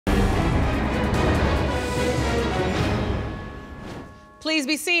Please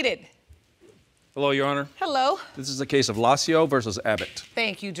be seated. Hello, Your Honor. Hello. This is a case of Lassio versus Abbott.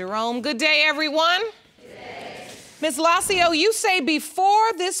 Thank you, Jerome. Good day, everyone. Ms. Lassio, you say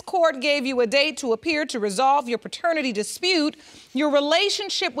before this court gave you a date to appear to resolve your paternity dispute, your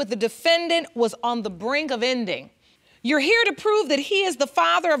relationship with the defendant was on the brink of ending. You're here to prove that he is the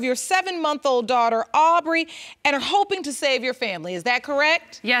father of your 7-month-old daughter, Aubrey, and are hoping to save your family. Is that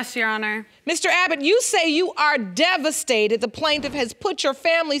correct? Yes, Your Honor. Mr. Abbott, you say you are devastated the plaintiff has put your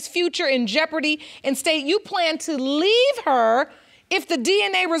family's future in jeopardy and state you plan to leave her if the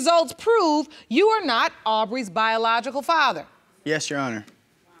DNA results prove you are not Aubrey's biological father. Yes, Your Honor.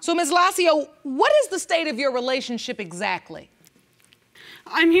 So, Ms. Lassio, what is the state of your relationship exactly?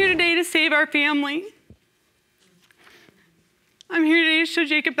 I'm here today to save our family. I'm here today to show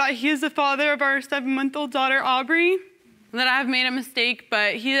Jacob that he is the father of our 7-month-old daughter, Aubrey, that I have made a mistake,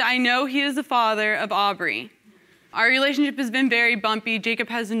 but I know he is the father of Aubrey. Our relationship has been very bumpy. Jacob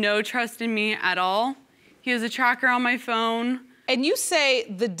has no trust in me at all. He has a tracker on my phone. And you say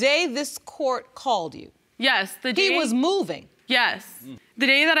the day this court called you. Yes, the day. He was moving. Yes. The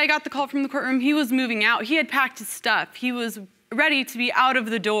day that I got the call from the courtroom, he was moving out. He had packed his stuff. He was ready to be out of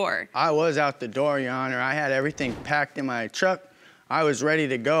the door. I was out the door, Your Honor. I had everything packed in my truck. I was ready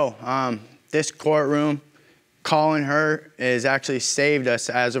to go. This courtroom, calling her has actually saved us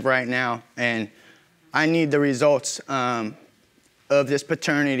as of right now. And I need the results of this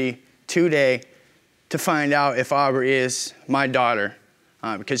paternity today to find out if Aubrey is my daughter.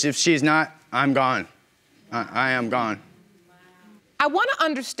 Because if she's not, I'm gone. I am gone. I want to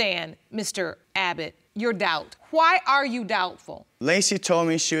understand, Mr. Abbott, your doubt. Why are you doubtful? Lassio told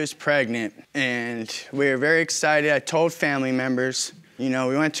me she was pregnant, and we were very excited. I told family members. You know,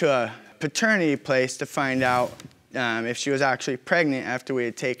 we went to a paternity place to find out if she was actually pregnant after we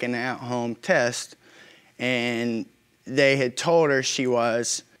had taken an at-home test, and they had told her she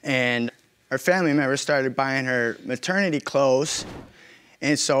was, and her family members started buying her maternity clothes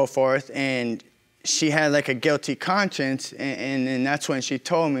and so forth, and she had like a guilty conscience, and that's when she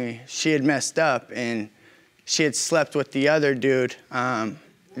told me she had messed up and she had slept with the other dude,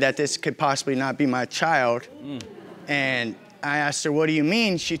 that this could possibly not be my child. And I asked her, what do you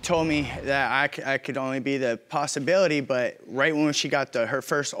mean? She told me that I could only be the possibility, but right when she got her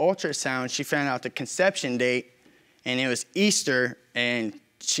first ultrasound, she found out the conception date, and it was Easter, and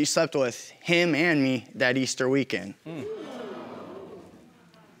she slept with him and me that Easter weekend.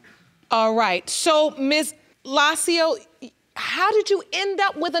 All right, so Ms. Lassio, how did you end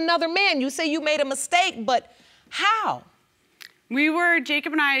up with another man? You say you made a mistake, but how?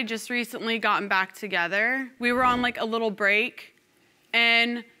 Jacob and I had just recently gotten back together. We were on like a little break,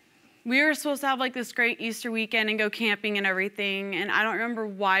 and we were supposed to have like this great Easter weekend and go camping and everything, and I don't remember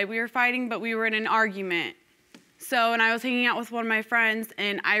why we were fighting, but we were in an argument. So, and I was hanging out with one of my friends,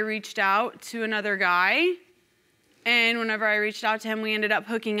 and I reached out to another guy, and whenever I reached out to him, we ended up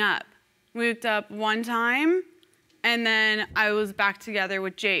hooking up. We hooked up one time, and then I was back together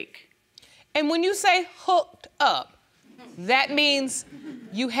with Jake. And when you say hooked up, that means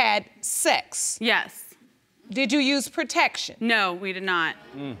you had sex? Yes. Did you use protection? No, we did not.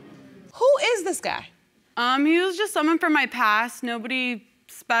 Who is this guy? He was just someone from my past, nobody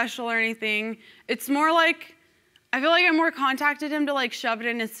special or anything. It's more like, I feel like I more contacted him to like shove it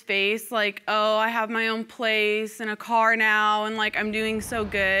in his face, like, oh, I have my own place and a car now, and like I'm doing so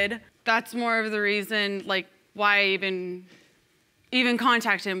good. That's more of the reason, like, why I even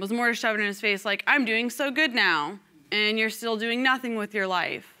contacted him, was more to shove it in his face, like, I'm doing so good now, and you're still doing nothing with your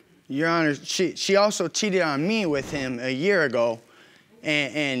life. Your Honor, she also cheated on me with him a year ago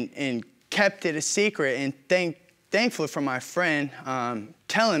and kept it a secret, and thankfully for my friend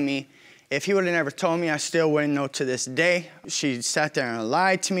telling me, if he would have never told me, I still wouldn't know to this day. She sat there and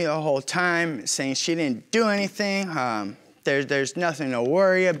lied to me the whole time, saying she didn't do anything. There's nothing to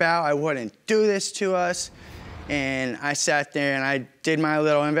worry about. I wouldn't do this to us. And I sat there and I did my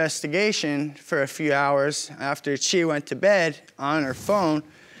little investigation for a few hours after she went to bed on her phone,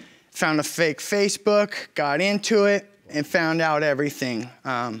 found a fake Facebook, got into it, and found out everything.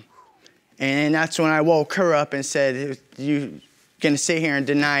 And that's when I woke her up and said, you gonna sit here and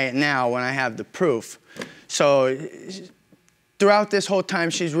deny it now when I have the proof. So throughout this whole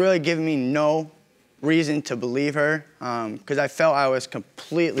time, she's really given me no reason to believe her, because I felt I was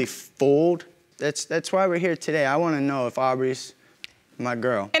completely fooled. That's why we're here today. I want to know if Aubrey's my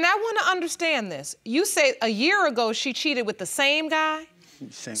girl. And I want to understand this. You say a year ago she cheated with the same guy?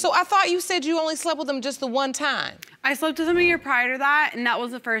 Same. So I thought you said you only slept with him just the one time. I slept with him a year prior to that, and that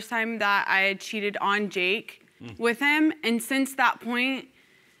was the first time that I had cheated on Jake with him. And since that point,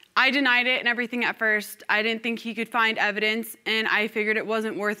 I denied it and everything at first. I didn't think he could find evidence, and I figured it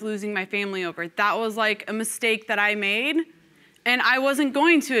wasn't worth losing my family over. That was like a mistake that I made, and I wasn't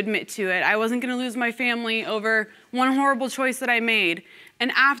going to admit to it. I wasn't going to lose my family over one horrible choice that I made.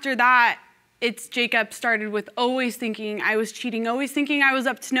 And after that, Jacob started with always thinking I was cheating, always thinking I was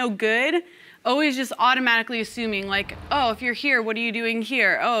up to no good, always just automatically assuming like, oh, if you're here, what are you doing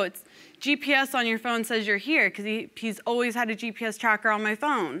here? Oh, it's GPS on your phone says you're here, because he's always had a GPS tracker on my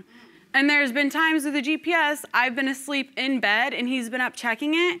phone. And there's been times with the GPS, I've been asleep in bed and he's been up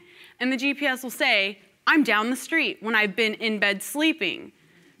checking it, and the GPS will say, I'm down the street when I've been in bed sleeping.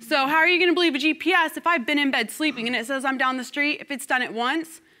 So how are you gonna believe a GPS if I've been in bed sleeping and it says I'm down the street? If it's done it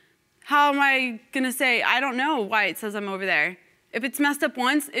once, how am I gonna say, I don't know why it says I'm over there? If it's messed up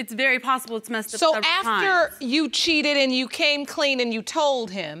once, it's very possible it's messed up several times. So after you cheated and you came clean and you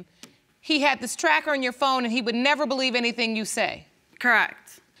told him, he had this tracker on your phone and he would never believe anything you say?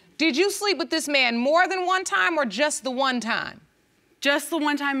 Correct. Did you sleep with this man more than one time or just the one time? Just the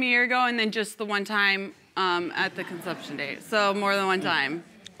one time a year ago, and then just the one time at the conception date. So more than one time.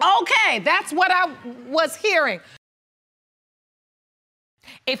 Okay, that's what I was hearing.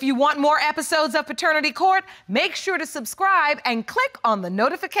 If you want more episodes of Paternity Court, make sure to subscribe and click on the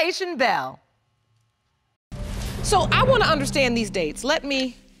notification bell. So I want to understand these dates. Let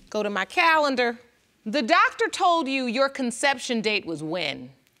me go to my calendar. The doctor told you your conception date was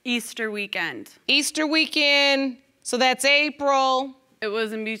when? Easter weekend. Easter weekend, so that's April. It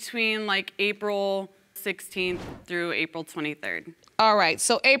was in between like April 16th through April 23rd. All right,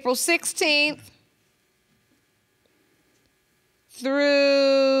 so April 16th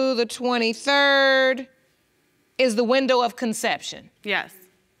through the 23rd is the window of conception. Yes.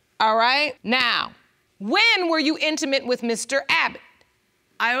 All right, now, when were you intimate with Mr. Abbott?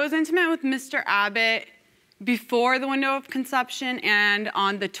 I was intimate with Mr. Abbott before the window of conception and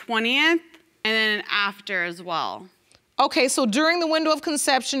on the 20th, and then after as well. Okay, so during the window of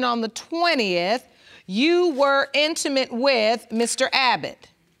conception on the 20th, you were intimate with Mr. Abbott.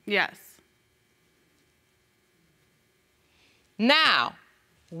 Yes. Now,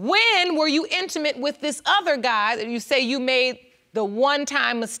 when were you intimate with this other guy that you say you made the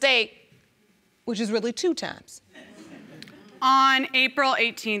one-time mistake, which is really 2 times? On April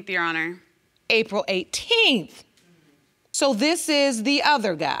 18th, Your Honor. April 18th. So this is the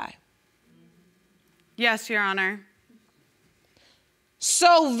other guy. Yes, Your Honor.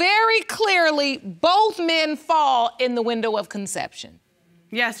 So very clearly, both men fall in the window of conception.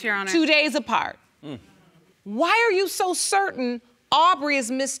 Yes, Your Honor. 2 days apart. Why are you so certain Aubrey is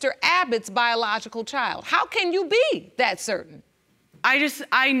Mr. Abbott's biological child? How can you be that certain?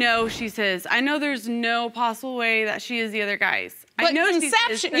 I know she's his. I know there's no possible way that she is the other guy's. But I know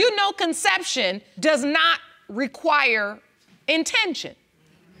conception, you know conception does not require intention.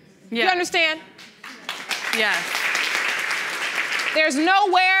 Yeah. You understand? Yes. There's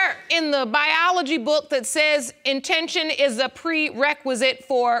nowhere in the biology book that says intention is a prerequisite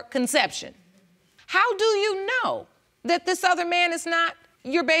for conception. How do you know that this other man is not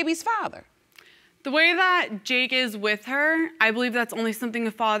your baby's father? The way that Jake is with her, I believe that's only something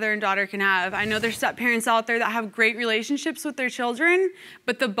a father and daughter can have. I know there's step-parents out there that have great relationships with their children,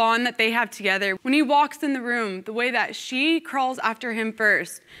 but the bond that they have together, when he walks in the room, the way that she crawls after him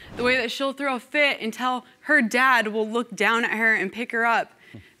first, the way that she'll throw a fit until her dad will look down at her and pick her up,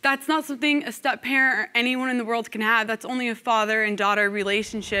 that's not something a step-parent or anyone in the world can have. That's only a father and daughter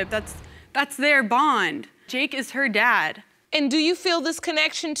relationship. That's their bond. Jake is her dad. And do you feel this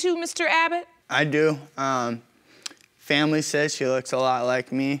connection to Mr. Abbott? I do. Family says she looks a lot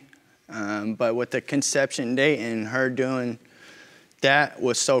like me, but with the conception date and her doing that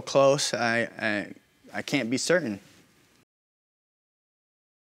was so close, I can't be certain.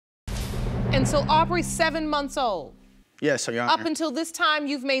 And so Aubrey's 7 months old. Yes, Your Honor. Up until this time,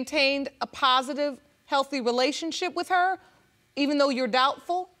 you've maintained a positive, healthy relationship with her, even though you're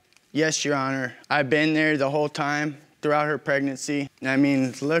doubtful? Yes, Your Honor. I've been there the whole time throughout her pregnancy. I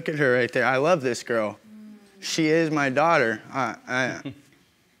mean, look at her right there. I love this girl. She is my daughter.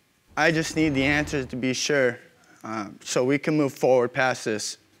 I just need the answers to be sure so we can move forward past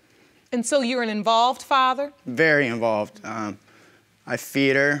this. And so you're an involved father? Very involved. I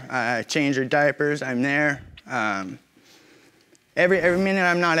feed her, I change her diapers, I'm there. Every minute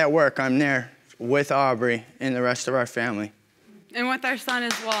I'm not at work, I'm there with Aubrey and the rest of our family. And with our son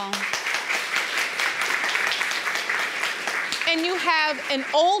as well. And you have an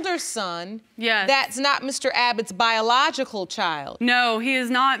older son. Yes. That's not Mr. Abbott's biological child. No, he is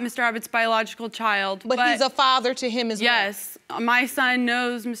not Mr. Abbott's biological child. But he's a father to him as well. Yes. My son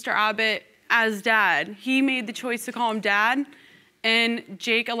knows Mr. Abbott as dad. He made the choice to call him dad, and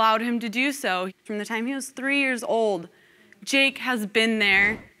Jake allowed him to do so. From the time he was 3 years old, Jake has been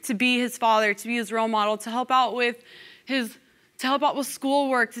there to be his father, to be his role model, to help out with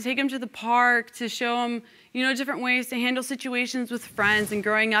schoolwork, to take him to the park, to show him, different ways to handle situations with friends and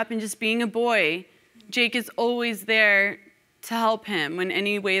growing up and just being a boy. Jake is always there to help him in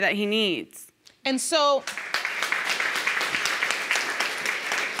any way that he needs. And so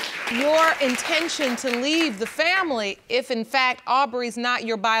your intention to leave the family, if in fact Aubrey's not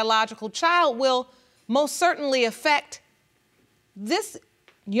your biological child, will most certainly affect this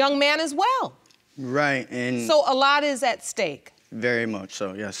young man as well. Right, and so a lot is at stake. Very much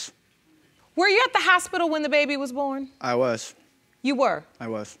so, yes. Were you at the hospital when the baby was born? I was. You were? I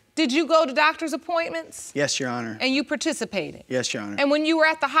was. Did you go to doctor's appointments? Yes, Your Honor. And you participated? Yes, Your Honor. And when you were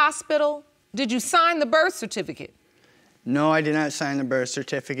at the hospital, did you sign the birth certificate? No, I did not sign the birth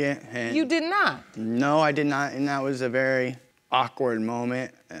certificate. And you did not? No, I did not, and that was a very awkward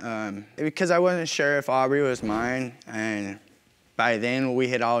moment because I wasn't sure if Aubrey was mine, and by then we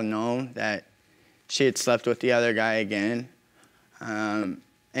had all known that she had slept with the other guy again.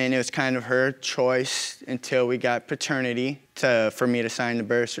 And it was kind of her choice until we got paternity for me to sign the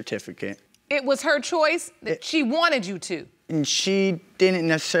birth certificate. It was her choice? She wanted you to? And she didn't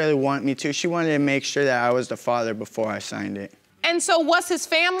necessarily want me to. She wanted to make sure that I was the father before I signed it. And so was his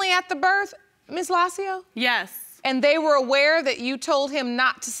family at the birth, Ms. Lassio? Yes. And they were aware that you told him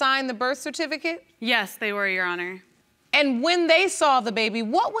not to sign the birth certificate? Yes, they were, Your Honor. And when they saw the baby,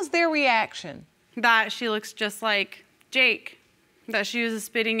 what was their reaction? That she looks just like Jake, that she was a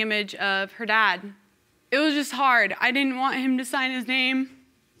spitting image of her dad. It was just hard. I didn't want him to sign his name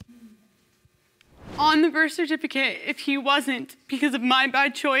on the birth certificate if he wasn't, because of my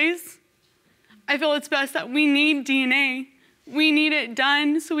bad choice. I feel it's best that we need DNA. We need it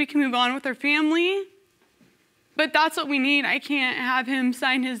done so we can move on with our family. But that's what we need. I can't have him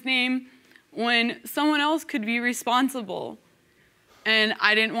sign his name when someone else could be responsible. And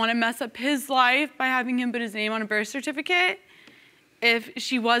I didn't want to mess up his life by having him put his name on a birth certificate. If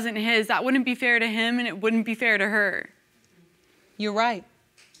she wasn't his, that wouldn't be fair to him, and it wouldn't be fair to her. You're right.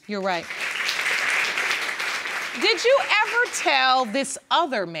 You're right. Did you ever tell this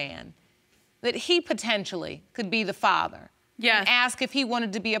other man that he potentially could be the father? Yes. And ask if he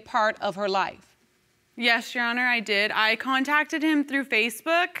wanted to be a part of her life? Yes, Your Honor, I did. I contacted him through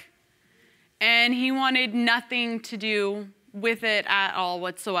Facebook, and he wanted nothing to do with it at all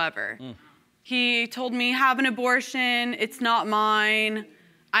whatsoever. He told me, have an abortion, it's not mine,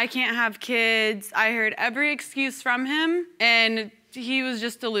 I can't have kids. I heard every excuse from him, and he was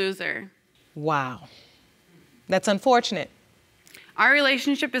just a loser. Wow. That's unfortunate. Our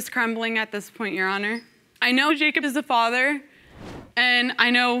relationship is crumbling at this point, Your Honor. I know Jacob is the father, and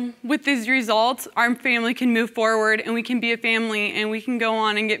I know with these results, our family can move forward, and we can be a family, and we can go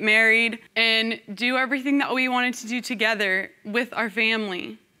on and get married and do everything that we wanted to do together with our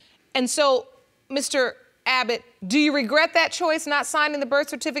family. And so, Mr. Abbott, do you regret that choice, not signing the birth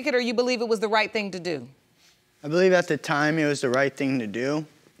certificate, or you believe it was the right thing to do? I believe at the time it was the right thing to do.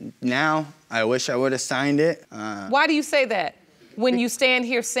 Now, I wish I would have signed it. Why do you say that? When you stand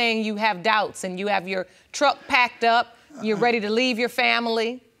here saying you have doubts and you have your truck packed up, you're ready to leave your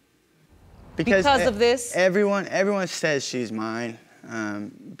family because of this? Everyone says she's mine,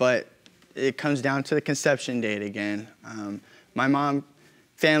 but it comes down to the conception date again. My mom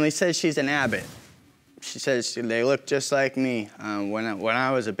family says she's an Abbott. She says they look just like me when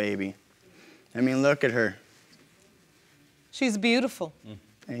I was a baby. I mean, look at her. She's beautiful.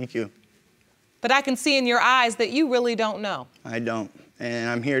 Thank you. But I can see in your eyes that you really don't know. I don't, and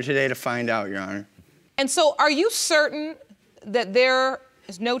I'm here today to find out, Your Honor. And so are you certain that there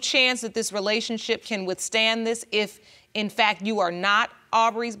is no chance that this relationship can withstand this if, in fact, you are not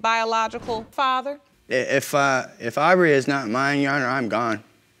Aubrey's biological father? If Aubrey is not mine, Your Honor, I'm gone.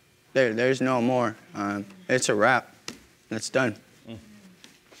 There's no more. It's a wrap. It's done.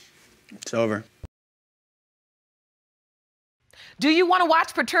 It's over. Do you want to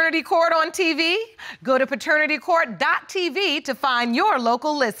watch Paternity Court on TV? Go to paternitycourt.tv to find your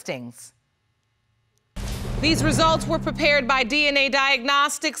local listings. These results were prepared by DNA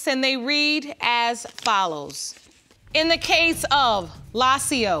Diagnostics, and they read as follows. In the case of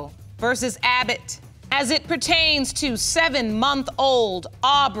Lassio versus Abbott, as it pertains to 7-month-old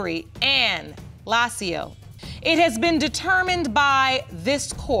Aubrey Ann Lassio, it has been determined by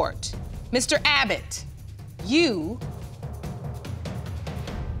this court, Mr. Abbott, you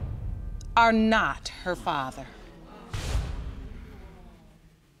are not her father.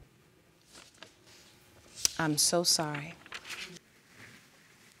 I'm so sorry.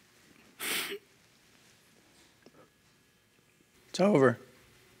 It's over.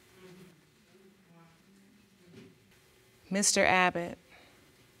 Mr. Abbott,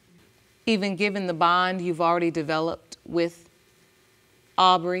 even given the bond you've already developed with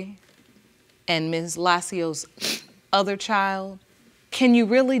Aubrey and Ms. Lassio's other child, can you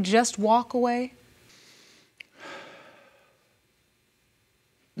really just walk away?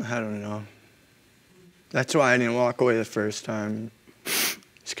 I don't know. That's why I didn't walk away the first time.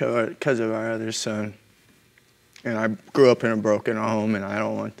 It's because of our other son. And I grew up in a broken home, and I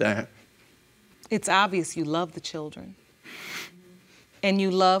don't want that. It's obvious you love the children. And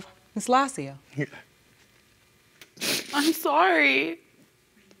you love Ms. Lassio. Yeah. I'm sorry.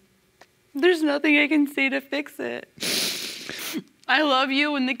 There's nothing I can say to fix it. I love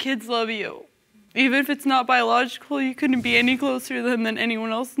you and the kids love you. Even if it's not biological, you couldn't be any closer to them than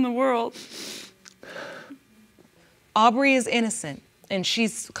anyone else in the world. Aubrey is innocent, and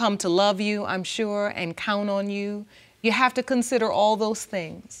she's come to love you, I'm sure, and count on you. You have to consider all those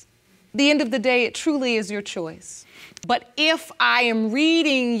things. At the end of the day, it truly is your choice. But if I am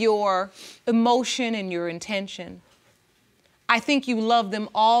reading your emotion and your intention, I think you love them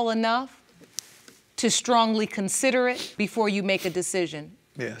all enough to strongly consider it before you make a decision.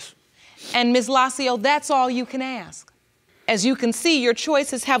 Yes. And Ms. Lassio, that's all you can ask. As you can see, your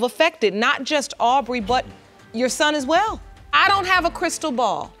choices have affected not just Aubrey, but your son as well. I don't have a crystal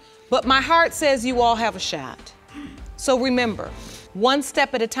ball, but my heart says you all have a shot. So remember, one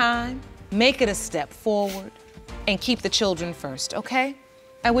step at a time, make it a step forward, and keep the children first, okay?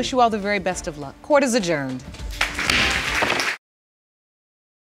 I wish you all the very best of luck. Court is adjourned.